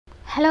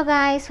Hello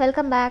guys,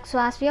 welcome back. So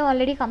as we have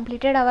already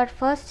completed our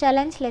first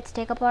challenge, let's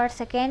take up our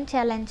second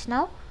challenge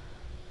now.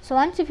 So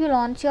once if you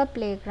launch your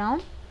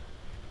playground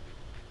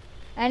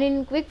and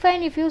in quick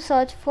find if you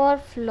search for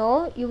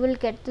flow, you will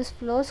get this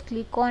flows.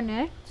 Click on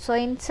it. So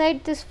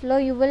inside this flow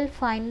you will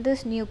find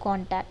this new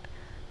contact.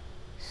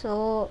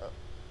 So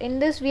in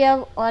this we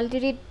have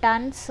already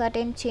done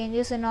certain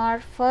changes in our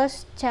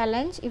first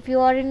challenge. If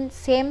you are in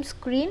same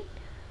screen,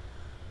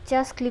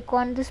 just click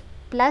on this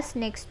plus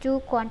next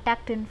to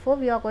contact info.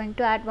 We are going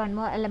to add one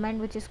more element,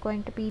 which is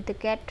going to be the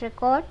get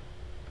record.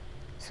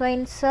 So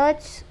in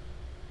search,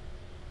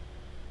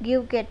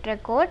 give get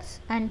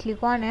records and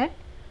click on it.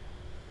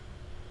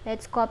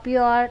 Let's copy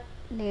our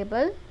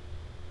label,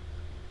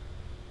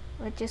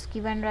 which is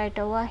given right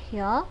over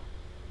here,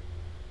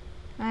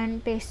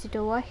 and paste it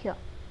over here.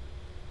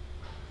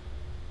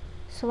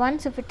 So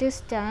once if it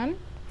is done,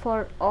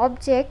 for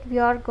object we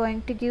are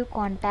going to give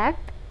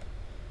contact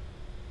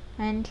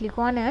and click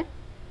on it.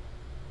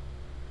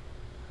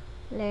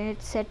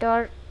 Let's set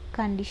our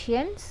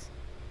conditions.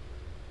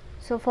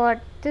 So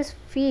for this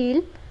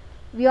field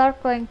we are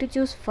going to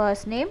choose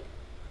first name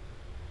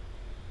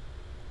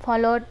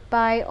followed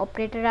by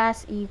operator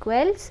as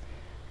equals,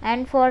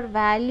 and for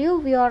value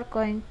we are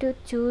going to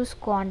choose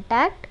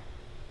contact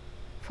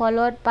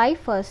followed by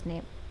first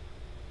name,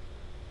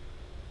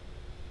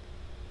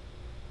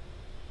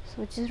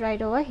 so which is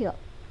right over here.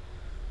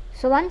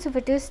 So once if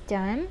it is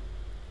done,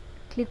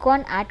 click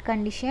on add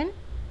condition.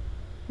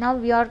 Now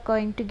we are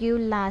going to give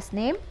last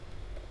name.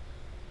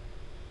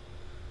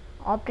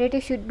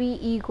 Operator should be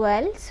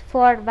equals.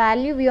 For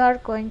value we are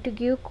going to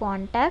give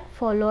contact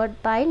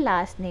followed by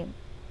last name.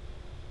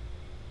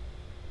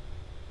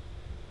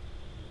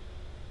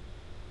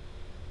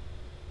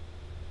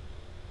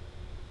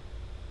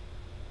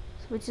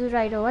 So which is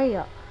right over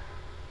here.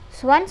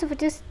 So once if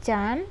it is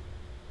done,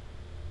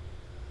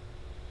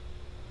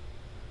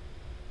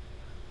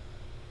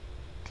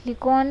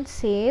 click on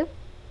save.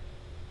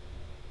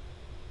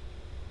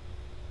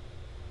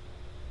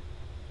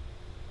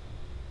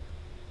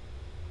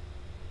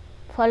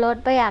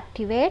 Followed by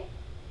activate.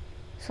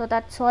 So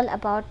that's all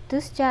about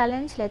this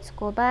challenge. Let's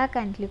go back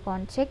and click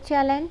on check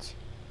challenge.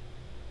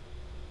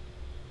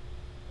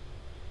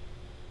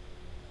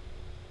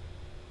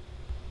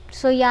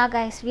 So yeah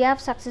guys, we have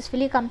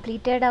successfully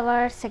completed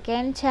our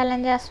second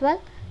challenge as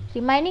well.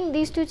 Remaining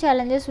these two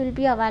challenges will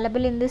be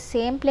available in the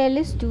same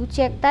playlist. Do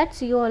check that.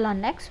 See you all on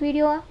next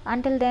video.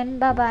 Until then,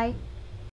 bye bye.